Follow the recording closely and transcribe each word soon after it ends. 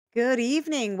Good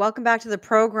evening. Welcome back to the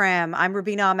program. I'm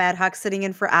Rubina Ahmed Huck, sitting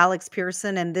in for Alex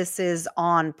Pearson, and this is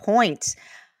On Point.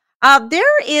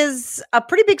 There is a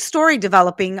pretty big story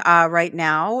developing right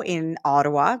now in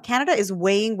Ottawa. Canada is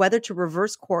weighing whether to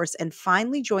reverse course and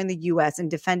finally join the U.S. in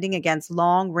defending against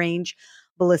long range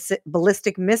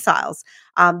ballistic missiles.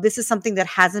 This is something that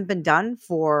hasn't been done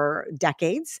for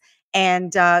decades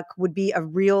and would be a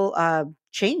real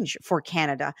change for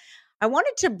Canada. I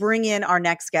wanted to bring in our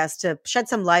next guest to shed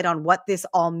some light on what this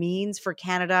all means for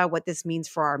Canada, what this means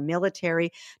for our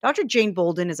military. Dr. Jane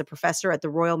Bolden is a professor at the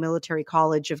Royal Military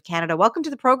College of Canada. Welcome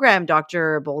to the program,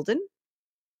 Dr. Bolden.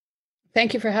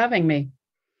 Thank you for having me.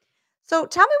 So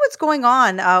tell me what's going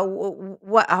on.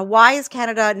 Why is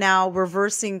Canada now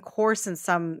reversing course in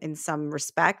some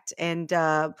respect and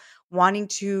wanting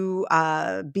to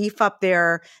beef up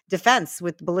their defense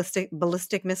with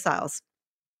ballistic missiles?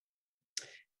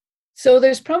 So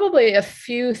there's probably a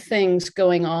few things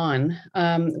going on.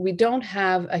 We don't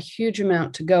have a huge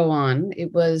amount to go on.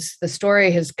 The story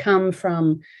has come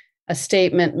from a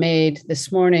statement made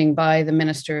this morning by the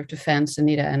Minister of Defense,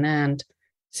 Anita Anand,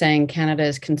 saying Canada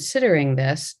is considering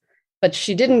this, but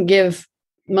she didn't give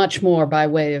much more by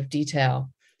way of detail.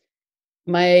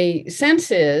 My sense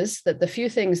is that the few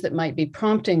things that might be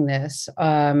prompting this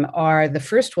are the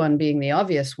first one being the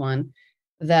obvious one,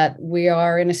 that we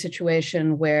are in a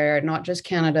situation where not just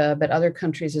Canada, but other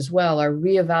countries as well are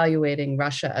reevaluating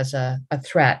Russia as a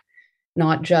threat,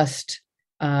 not just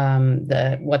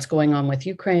what's going on with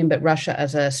Ukraine, but Russia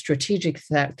as a strategic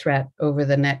threat over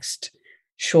the next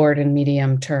short and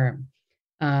medium term.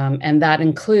 And that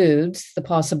includes the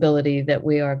possibility that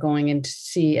we are going in to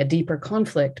see a deeper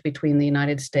conflict between the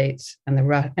United States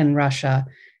and Russia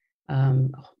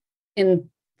in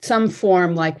some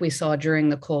form like we saw during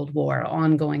the Cold War,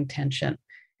 ongoing tension.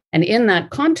 And in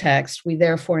that context, we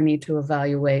therefore need to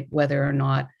evaluate whether or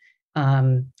not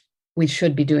we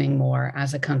should be doing more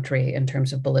as a country in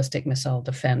terms of ballistic missile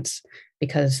defense,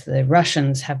 because the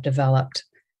Russians have been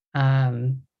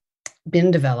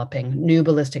developing new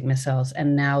ballistic missiles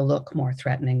and now look more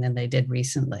threatening than they did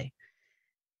recently.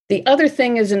 The other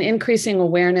thing is an increasing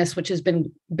awareness, which has been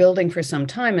building for some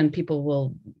time, and people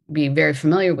will be very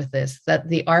familiar with this, that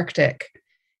the Arctic,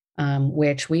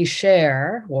 which we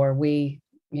share, or we,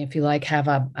 if you like, have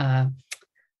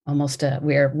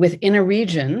we're within a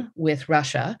region with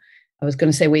Russia. I was going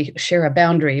to say we share a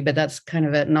boundary, but that's kind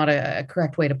of not a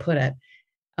correct way to put it.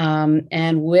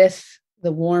 And with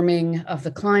the warming of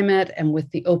the climate and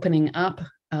with the opening up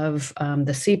of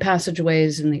the sea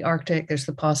passageways in the Arctic, there's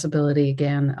the possibility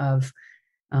again of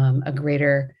a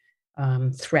greater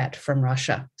threat from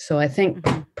Russia. So I think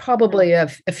probably a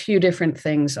few different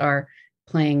things are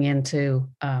playing into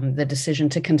the decision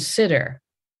to consider.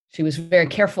 She was very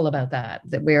careful about that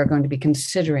we are going to be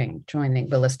considering joining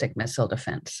ballistic missile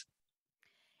defense.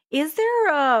 Is there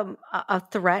a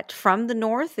threat from the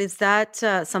north? Is that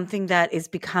something that is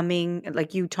becoming,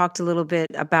 like you talked a little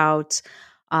bit about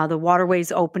the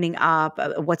waterways opening up,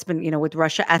 what's been, with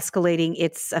Russia escalating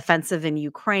its offensive in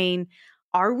Ukraine?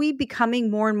 Are we becoming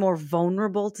more and more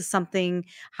vulnerable to something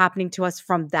happening to us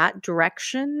from that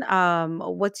direction?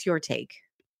 What's your take?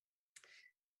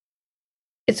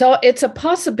 It's a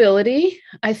possibility.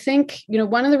 I think,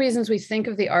 one of the reasons we think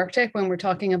of the Arctic when we're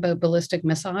talking about ballistic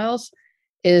missiles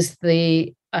is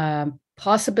the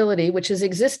possibility, which has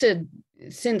existed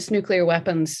since nuclear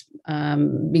weapons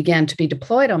began to be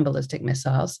deployed on ballistic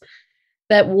missiles,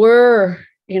 that were,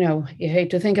 you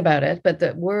hate to think about it, but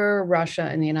that were Russia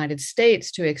and the United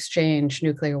States to exchange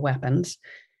nuclear weapons,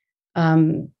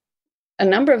 a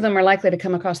number of them are likely to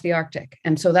come across the Arctic.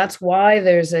 And so that's why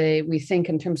we think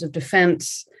in terms of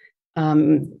defense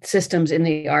systems in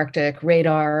the Arctic,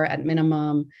 radar at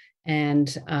minimum,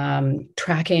 and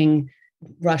tracking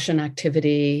Russian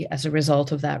activity as a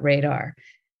result of that radar.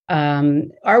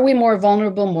 Are we more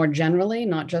vulnerable more generally,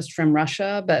 not just from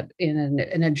Russia, but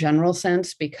in a general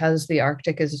sense, because the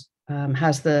Arctic has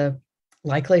the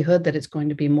likelihood that it's going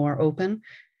to be more open?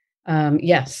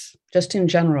 Yes, just in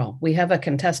general. We have a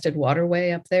contested waterway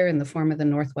up there in the form of the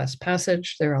Northwest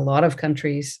Passage. There are a lot of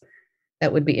countries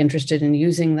that would be interested in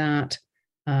using that.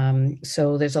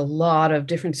 So there's a lot of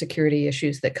different security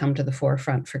issues that come to the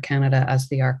forefront for Canada as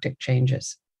the Arctic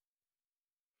changes.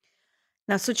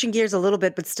 Now, switching gears a little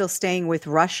bit, but still staying with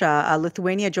Russia,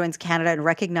 Lithuania joins Canada in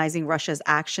recognizing Russia's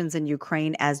actions in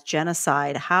Ukraine as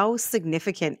genocide. How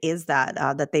significant is that,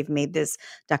 that they've made this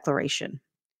declaration?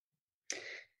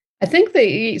 I think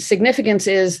the significance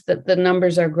is that the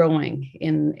numbers are growing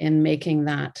in making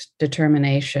that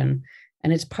determination.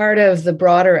 And it's part of the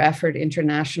broader effort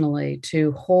internationally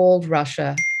to hold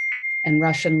Russia and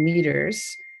Russian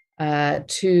leaders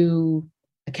to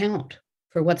account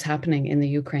for what's happening in the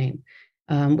Ukraine,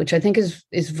 which I think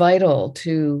is vital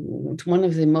to one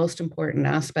of the most important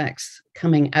aspects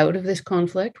coming out of this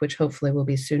conflict, which hopefully will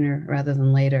be sooner rather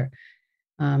than later,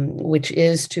 which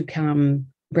is to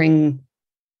bring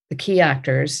the key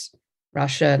actors,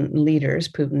 Russian leaders,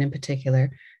 Putin in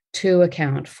particular, to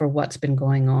account for what's been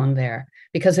going on there.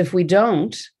 Because if we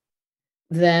don't,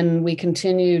 then we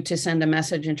continue to send a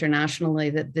message internationally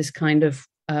that this kind of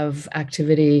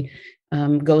activity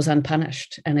goes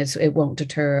unpunished, and it won't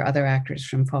deter other actors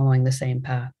from following the same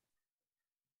path.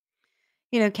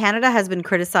 Canada has been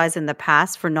criticized in the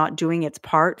past for not doing its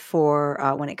part for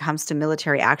when it comes to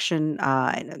military action.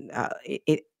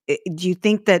 Do you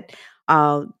think that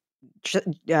Prime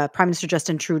Minister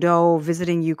Justin Trudeau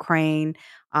visiting Ukraine,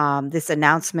 this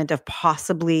announcement of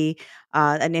possibly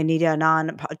Anita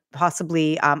Anand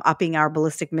possibly upping our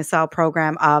ballistic missile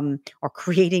program or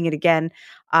creating it again,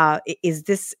 is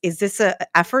this an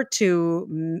effort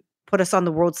to put us on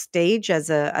the world stage as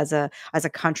a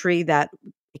country that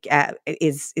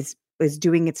is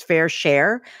doing its fair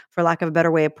share, for lack of a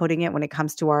better way of putting it, when it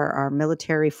comes to our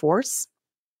military force?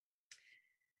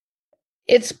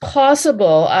 It's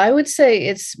possible. I would say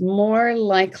it's more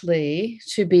likely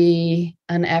to be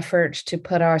an effort to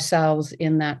put ourselves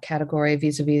in that category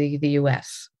vis-a-vis the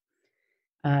US.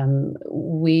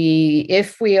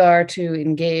 If we are to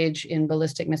engage in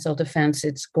ballistic missile defense,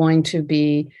 it's going to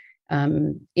be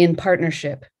in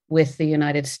partnership with the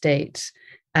United States,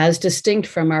 as distinct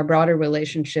from our broader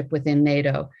relationship within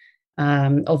NATO.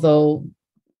 Although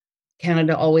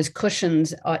Canada always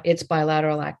cushions its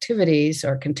bilateral activities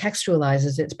or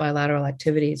contextualizes its bilateral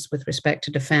activities with respect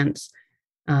to defense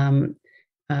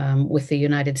with the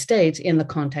United States in the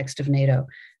context of NATO.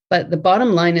 But the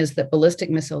bottom line is that ballistic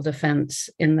missile defense,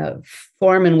 in the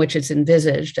form in which it's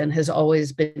envisaged and has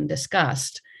always been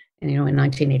discussed, in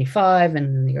 1985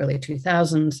 and in the early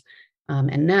 2000s,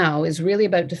 and now, is really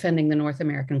about defending the North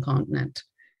American continent.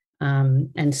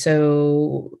 And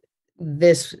so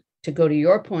this, to go to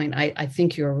your point, I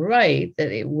think you're right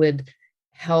that it would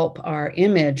help our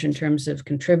image in terms of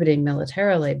contributing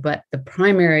militarily, but the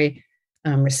primary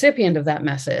recipient of that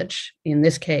message, in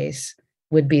this case,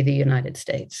 would be the United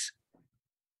States.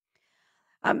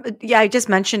 I just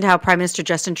mentioned how Prime Minister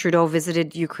Justin Trudeau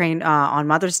visited Ukraine on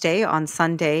Mother's Day on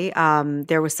Sunday.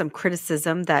 There was some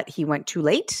criticism that he went too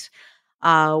late.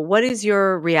 What is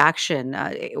your reaction?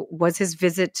 Was his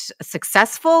visit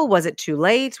successful? Was it too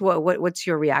late? What's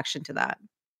your reaction to that?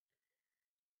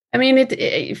 I mean,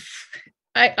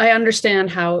 I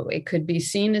understand how it could be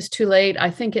seen as too late. I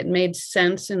think it made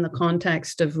sense in the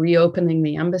context of reopening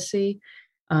the embassy.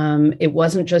 It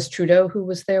wasn't just Trudeau who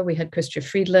was there. We had Chrystia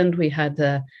Freeland, we had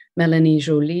Melanie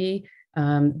Joly,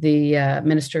 the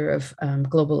Minister of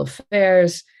Global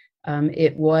Affairs.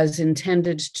 It was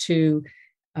intended to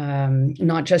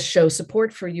not just show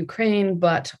support for Ukraine,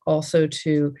 but also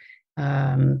to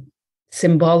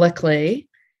symbolically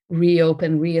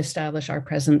reestablish our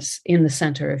presence in the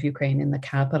center of Ukraine, in the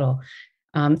capital.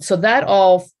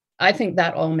 So I think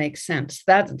that all makes sense.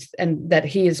 And that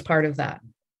he is part of that.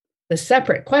 The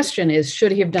separate question is,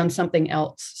 should he have done something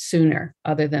else sooner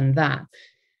other than that?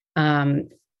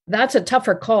 That's a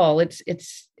tougher call.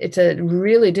 It's a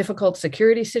really difficult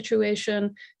security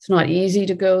situation. It's not easy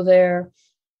to go there.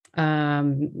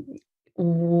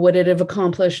 Would it have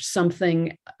accomplished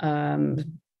something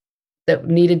that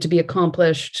needed to be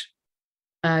accomplished?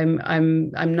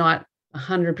 I'm not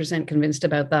 100% convinced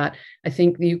about that. I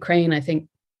think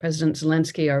President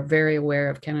Zelensky are very aware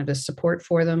of Canada's support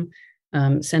for them.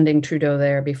 Sending Trudeau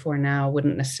there before now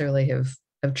wouldn't necessarily have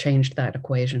changed that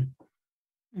equation.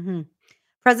 Mm-hmm.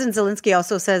 President Zelensky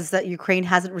also says that Ukraine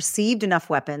hasn't received enough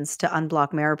weapons to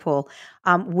unblock Mariupol.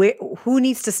 Who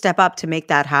needs to step up to make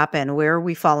that happen? Where are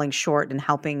we falling short in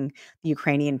helping the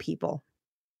Ukrainian people?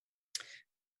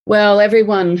 Well,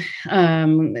 everyone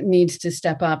needs to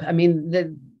step up. I mean,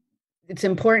 it's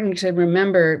important to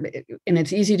remember, and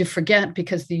it's easy to forget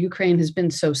because the Ukraine has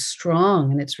been so strong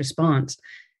in its response.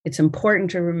 It's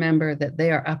important to remember that they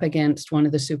are up against one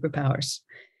of the superpowers.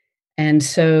 And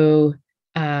so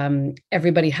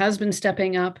everybody has been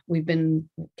stepping up.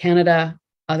 Canada,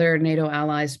 other NATO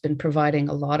allies, been providing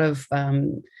a lot of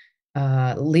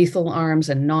lethal arms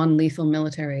and non-lethal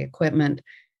military equipment.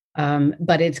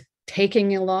 But it's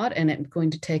taking a lot, and it's going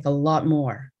to take a lot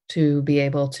more to be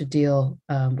able to deal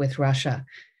with Russia,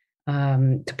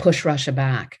 to push Russia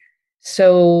back.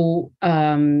 So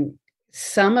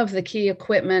some of the key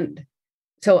equipment,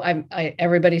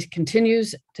 everybody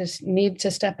continues to need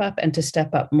to step up and to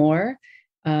step up more.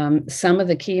 Some of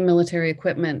the key military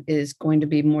equipment is going to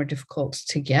be more difficult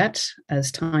to get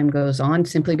as time goes on,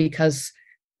 simply because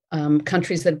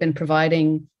countries that have been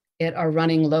providing it are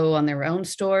running low on their own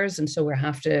stores, and so we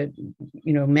have to,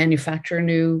 manufacture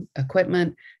new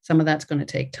equipment. Some of that's going to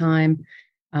take time,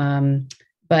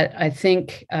 but I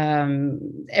think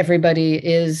everybody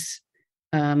is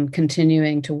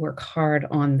continuing to work hard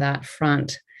on that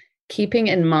front, keeping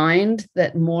in mind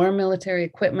that more military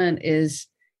equipment is,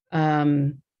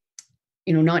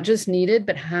 not just needed,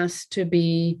 but has to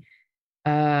be.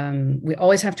 We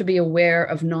always have to be aware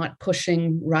of not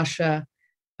pushing Russia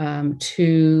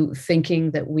to thinking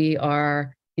that we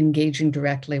are engaging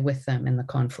directly with them in the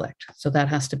conflict. So that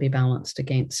has to be balanced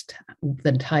against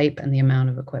the type and the amount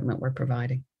of equipment we're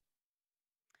providing.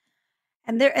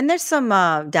 And there's some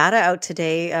data out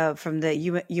today from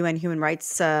the UN Human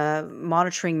Rights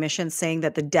monitoring mission saying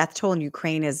that the death toll in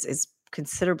Ukraine is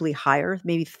considerably higher,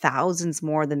 maybe thousands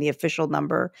more than the official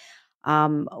number.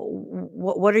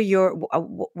 What are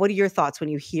your thoughts when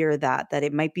you hear that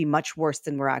it might be much worse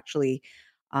than we're actually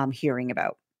hearing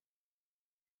about?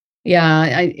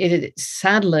 Yeah,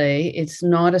 sadly, it's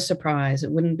not a surprise.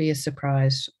 It wouldn't be a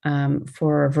surprise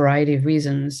for a variety of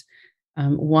reasons.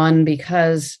 One,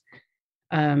 because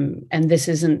and this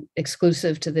isn't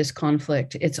exclusive to this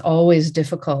conflict, it's always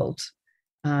difficult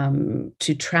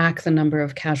to track the number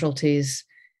of casualties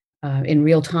in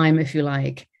real time, if you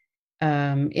like,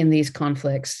 in these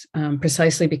conflicts,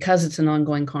 precisely because it's an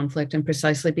ongoing conflict and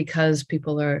precisely because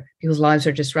people's lives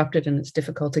are disrupted and it's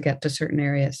difficult to get to certain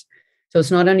areas. So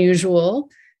it's not unusual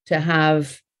to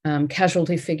have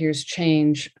casualty figures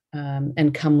change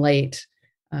and come later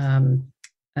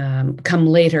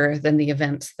than the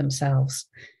events themselves.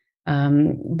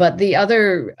 But the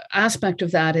other aspect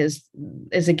of that is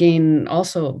again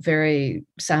also a very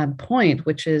sad point,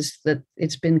 which is that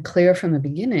it's been clear from the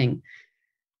beginning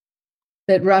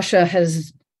that Russia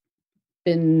has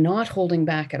been not holding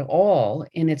back at all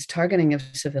in its targeting of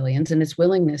civilians and its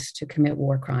willingness to commit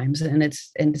war crimes and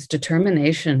its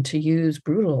determination to use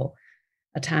brutal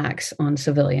attacks on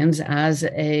civilians as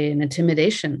an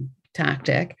intimidation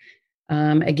tactic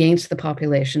against the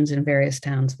populations in various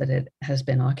towns that it has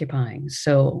been occupying.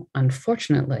 So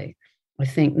unfortunately, I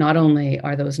think not only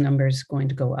are those numbers going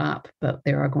to go up, but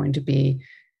there are going to be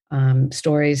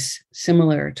stories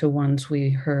similar to ones we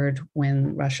heard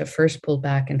when Russia first pulled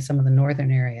back in some of the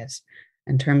northern areas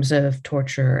in terms of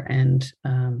torture and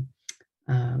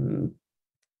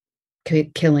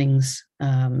killings,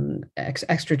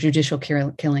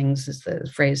 extrajudicial killings is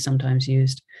the phrase sometimes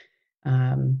used,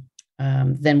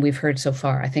 than we've heard so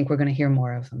far. I think we're going to hear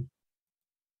more of them.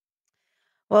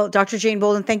 Well, Dr. Jane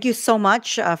Bolden, thank you so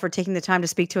much for taking the time to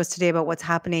speak to us today about what's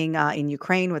happening in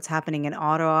Ukraine, what's happening in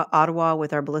Ottawa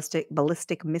with our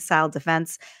ballistic missile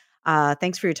defense.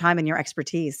 Thanks for your time and your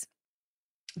expertise.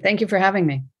 Thank you for having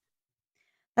me.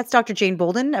 That's Dr. Jane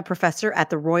Bolden, a professor at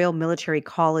the Royal Military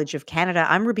College of Canada.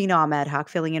 I'm Rubina Ahmed Haq,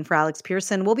 filling in for Alex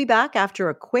Pearson. We'll be back after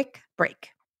a quick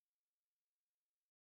break.